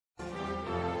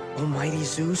Almighty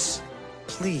Zeus,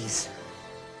 please,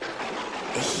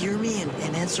 hear me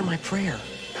and answer my prayer.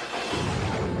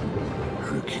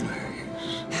 Hercules.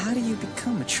 How do you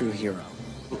become a true hero?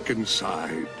 Look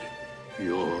inside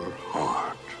your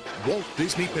heart. Walt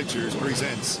Disney Pictures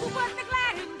presents Who was the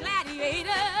gladiator?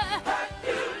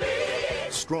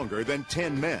 Hercules! Stronger Than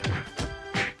 10 Men.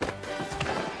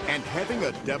 And having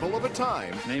a devil of a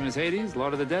time Name is Hades,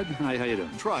 Lord of the Dead. Hi, how you doing?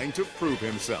 trying to prove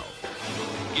himself.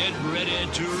 Get ready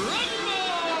to rumble!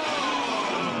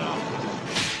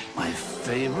 My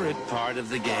favorite part of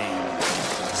the game,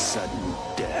 sudden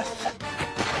death.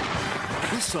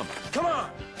 This summer, Come on!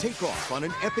 take off on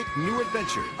an epic new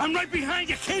adventure I'm right behind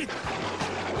you, kid!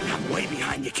 I'm way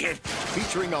behind you, kid!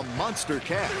 featuring a monster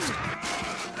cast,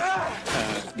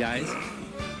 Guys,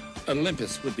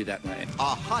 Olympus would be that way.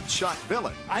 a hotshot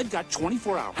villain, I've got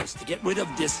 24 hours to get rid of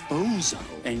this bozo,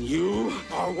 and you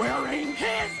are wearing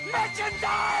his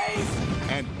merchandise!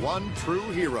 and one true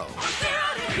hero.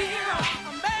 Hero to hero,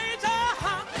 a major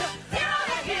hunter. Hero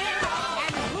to hero,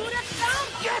 and who to thumb?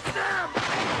 Get them!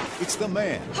 It's the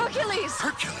man, Hercules!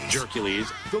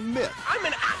 Hercules. the myth, I'm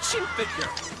an action figure!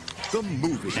 the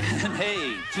movie, And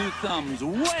hey, 2 thumbs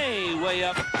way, way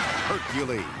up.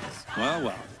 Hercules. Well,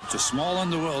 well, it's a small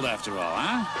underworld after all,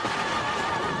 huh?